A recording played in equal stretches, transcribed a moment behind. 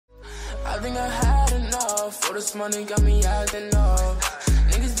think I had enough. All this money got me acting up.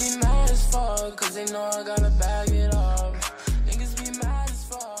 Niggas be mad as fuck, cause they know I gotta bag it up. Niggas be mad as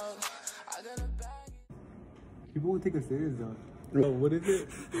fuck, I gotta bag it. People won't take us serious though. Bro, what is it?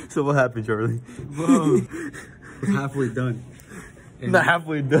 So what happened, Charlie? Bro, we're halfway done. And not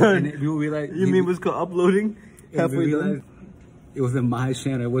halfway done. And we realized, you mean it was called uploading? Halfway done? It wasn't my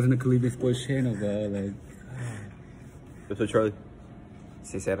channel. It wasn't a Calivion Sports channel, bro. Like, so Charlie,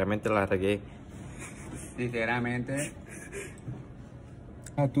 sinceramente la regué. Sinceramente.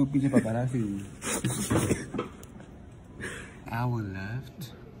 Ah, tú pinche paparazzi. Hour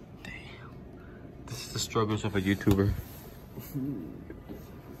left. Damn. This is the struggles of a YouTuber. I'm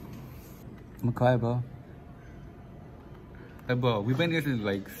gonna cry, bro. Like, bro, we've been here since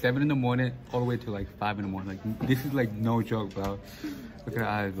like 7 in the morning all the way to like 5 in the morning. Like, this is like no joke, bro. Look at our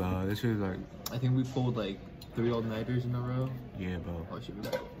eyes, bro. This is like, I think we pulled like 3 all-nighters in a row. yeah, bro. Oh shit,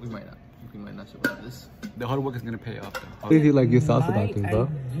 we might not. We might not survive this. The hard work is gonna pay off, though. What is like your thoughts about this, bro?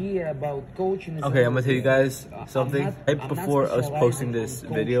 Okay, I'm gonna tell you guys something. Right before us posting this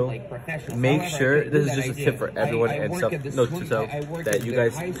video, make sure, this is just a tip for everyone and note to self, that you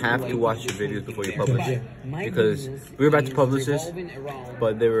guys have to watch your videos before you publish it. Because we were about to publish this,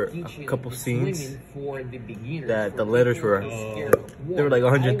 but there were a couple scenes that the letters were, they were like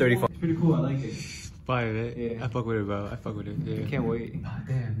 135. It's pretty cool, I like it. Fire, right? Yeah. I fuck with it, bro. I fuck with it. Yeah. Can't wait. Oh,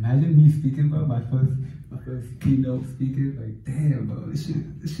 damn, imagine me speaking, bro. My first keynote speaking. Like, damn, bro. This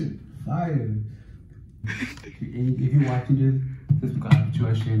shit fire. If you're watching this, subscribe to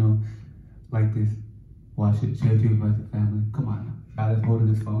our channel. Like this. Watch it. Share it to your friends and family. Come on now. Guys,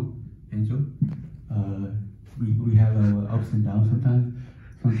 holding this phone. Angel. We have our ups and downs sometimes.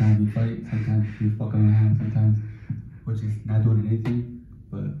 Sometimes we fight. Sometimes we fuck around. Sometimes we're just not doing anything.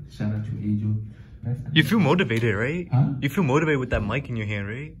 But shout out to Angel. You feel motivated, right? Huh? You feel motivated with that mic in your hand,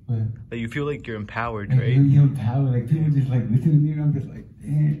 right? Where? Like you feel like you're empowered, Like, right? you're empowered. Like people just like listening to me, and I'm just like,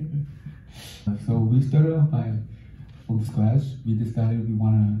 damn. So we started off from scratch. We decided we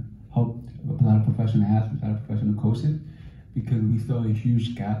want to help a lot of professional athletes, a lot of professional coaches, because we saw a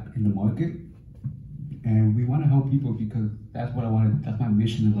huge gap in the market, and we want to help people because that's what I wanted. That's my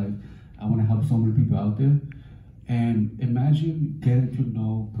mission in life. I want to help so many people out there. And imagine getting to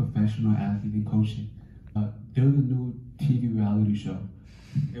know professional athletes and coaching. They're the new TV reality show.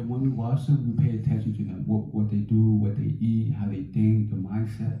 And when we watch them, we pay attention to them, what they do, what they eat, how they think, their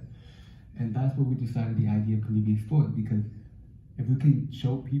mindset. And that's what we decided the idea of Calivion Sports, because if we can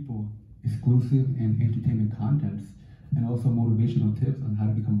show people exclusive and entertainment contents and also motivational tips on how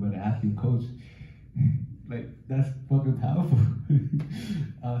to become a better athlete and coach, like, that's fucking powerful.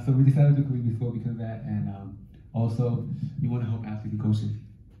 So we decided to do Calivion Sports because of that. And also, we want to help athletes and coaches.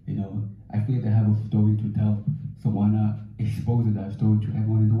 You know, I feel like they have a story to tell, so why not expose that story to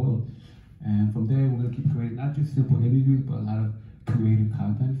everyone in the world? And from there, we're going to keep creating not just simple interviews, but a lot of creative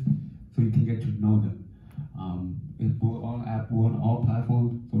content, so you can get to know them. We're on all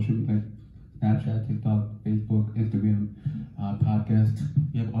platforms, social media, like Snapchat, TikTok, Facebook, Instagram, podcast.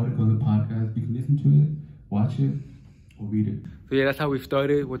 We have articles and podcasts. You can listen to it, watch it, or read it. So yeah, that's how we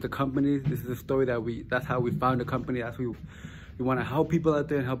started with the company. This is a story that's how we found the company. That's we want to help people out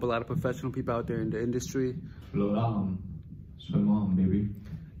there and help a lot of professional people out there in the industry. Swim on, baby.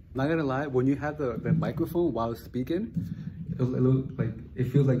 Not gonna lie, when you have the microphone while speaking, it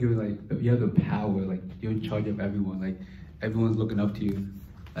feels like you have the power, like you're in charge of everyone, like everyone's looking up to you.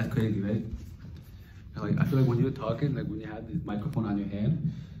 That's crazy, right? And like I feel like when you're talking, like when you have this microphone on your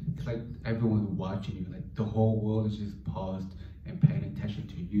hand, it's like everyone's watching you. Like the whole world is just paused and paying attention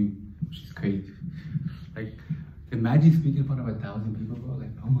to you, which is crazy. Like imagine speaking in front of 1,000 people, bro.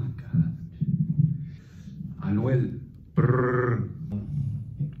 Like, oh my god. Anuel.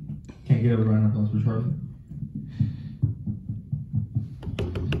 Can't get a round of applause for Charlie.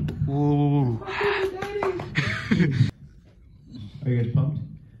 Ooh. Are you guys pumped?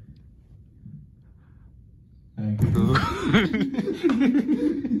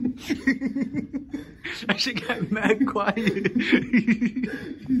 I should get mad quiet.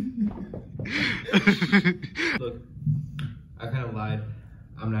 Look, I kind of lied.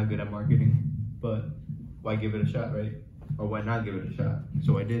 I'm not good at marketing, but why give it a shot, right? Or why not give it a shot?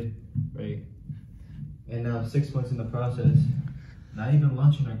 So I did, right? And now 6 months in the process, not even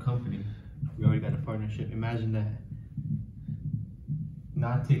launching our company, we already got a partnership. Imagine that.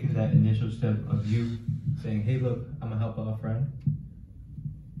 Not taking that initial step of you saying, hey, look, I'm gonna help out a friend.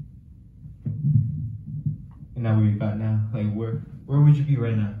 And now where you got now, like where would you be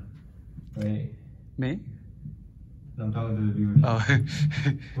right now, right? Me? No, I'm talking to the viewers. Oh.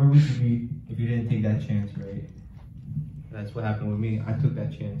 Where would you be if you didn't take that chance, right? That's what happened with me. I took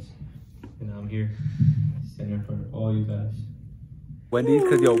that chance. And now I'm here, standing in front of all you guys. Wendy's,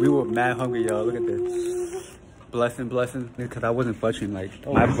 cause yo, we were mad hungry, yo. Look at this. Blessing. Cause I wasn't budging. Like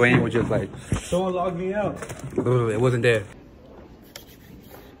my brain was just like. Someone logged me out. It wasn't there.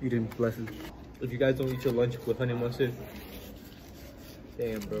 Eating blessing. If you guys don't eat your lunch with honey mustard,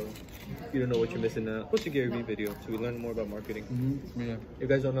 damn, bro. You don't know what you're missing out. What's your Gary Vee video? So we learn more about marketing. Yeah. If you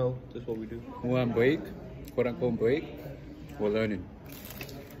guys don't know, this is what we do. We're on break, quote unquote break. We're learning.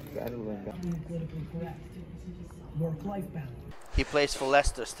 Gotta learn that. Work-life balance. He plays for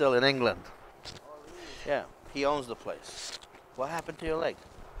Leicester still in England. Yeah, he owns the place. What happened to your leg?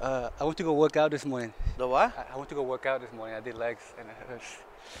 I went to go work out this morning. The what? I went to go work out this morning. I did legs and it hurts.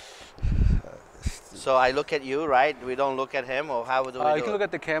 So I look at you, right? We don't look at him, or how do we do You can look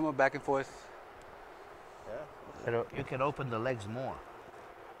at the camera back and forth. Yeah. You can open the legs more.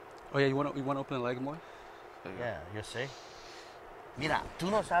 Oh yeah, you want to open the leg more? Yeah, you see? Mira, tú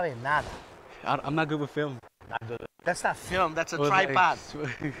no sabes nada. I'm not good with film. Not good. That's not film, that's a tripod.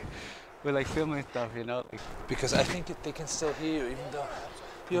 We're like filming stuff, you know? Like, because I think they can still hear you, even though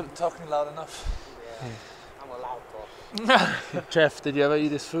you're not talking loud enough. Yeah. I'm a loud talker. Jeff, did you ever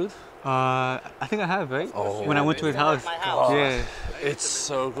eat his food? I think I have, right? Oh, when I went to his house. house. Yeah. It's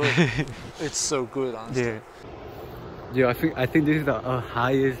so good. It's so good, honestly. Yeah, I think this is the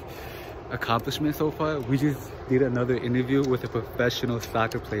highest accomplishment so far. We just did another interview with a professional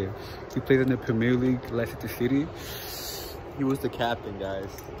soccer player. He plays in the Premier League, Leicester City. He was the captain, guys.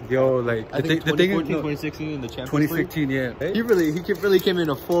 Yo, like I think 2016 in the Champions League. 2016, yeah. He really came in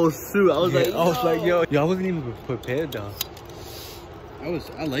a full suit. I was like, yo, I wasn't even prepared though.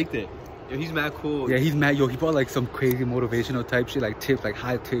 I liked it. Yo, he's mad cool. Yeah, he's mad. Yo, he brought like some crazy motivational type shit, like tips, like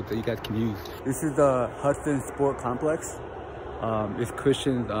high tips that you guys can use. This is the Hudson Sport Complex. It's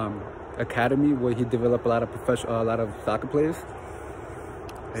Christian's academy where he developed a lot of soccer players.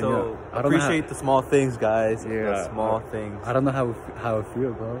 And, so appreciate the small things, guys. Yeah, the small things. I don't know how it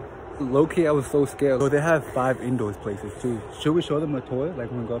feels, bro. Low key, I was so scared. So they have 5 indoors places too. Should we show them a tour? Like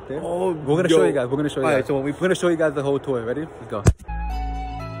when we go up there? Oh, we're gonna show you guys. We're gonna show you guys. Alright, so we're gonna show you guys the whole tour. Ready? Let's go.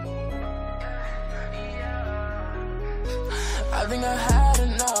 I think I had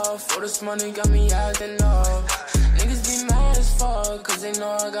enough. All this money got me acting up. Niggas be mad as fuck, cause they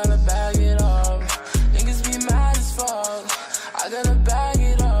know I gotta bag it up. Niggas be mad as fuck, I gotta bag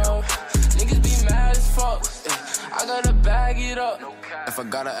it up. Niggas be mad as fuck, I gotta bag it up. If I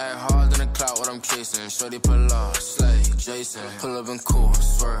gotta act hard, then the clout what I'm chasing. Shorty pull up, slay, Jason. Pull up and cool,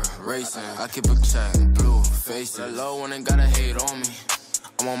 swerve, racing. I keep a check, blue, facing. Low when they gotta hate on me.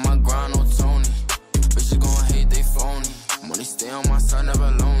 I'm on my grind, no Tony. Bitches gon' hate, they phony. Money stay on my side, never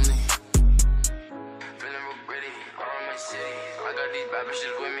lonely. Feeling real gritty, around my city. I got these bad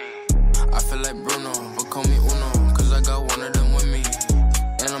bitches with me. I feel like Bruno, but call me Uno, cause I got one of them with me.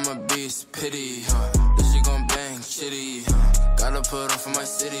 And I'm a beast, pity, This shit gon' bang, shitty, Gotta put on for my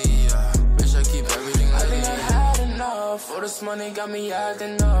city, Bitch, I keep everything I think I had enough. All this money got me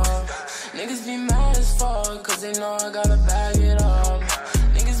acting up. Niggas be mad as fuck, cause they know I gotta bag it up.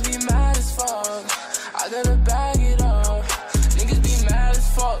 Niggas be mad as fuck, I gotta bag it up. Niggas be mad as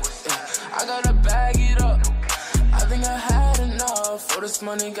fuck, I gotta bag it up. I think I had enough. All this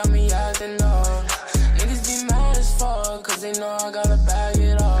money got me acting up. Niggas be mad as fuck, cause they know I gotta bag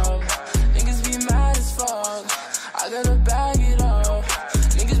it up. Niggas be mad as fuck, I gotta bag it up.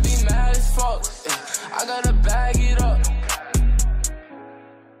 Niggas be mad as fuck, I gotta bag it up.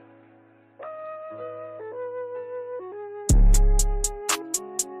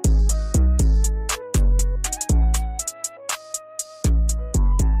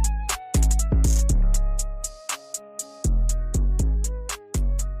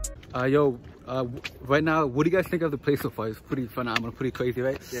 Right now, what do you guys think of the place so far? It's pretty phenomenal, pretty crazy,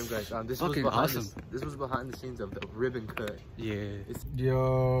 right? Damn, guys, this fucking was awesome. This was behind the scenes of the ribbon cut. Yeah.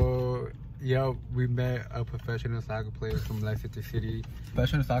 Yo, we met a professional soccer player from Leicester City.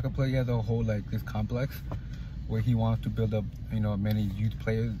 Professional soccer player has a whole like this complex where he wants to build up, many youth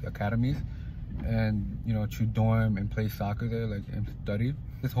players academies, and to dorm and play soccer there, like and study.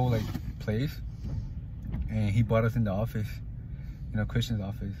 This whole like place, and he brought us in the office. Christian's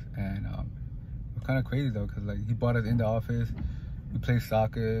office, and we're kind of crazy though, cause like he brought us in the office, we played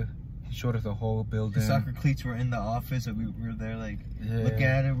soccer, he showed us the whole building. The soccer cleats were in the office, and we were there like looking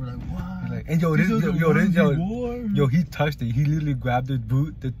at it, we're like, what? Like, and yo, he touched it. He literally grabbed the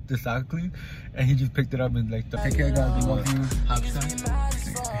boot, the soccer cleat, and he just picked it up and like, take care guys, we love you. Peace out,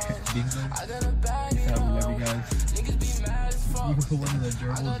 we love you guys. You can put one of the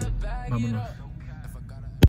gerbils. Vámonos.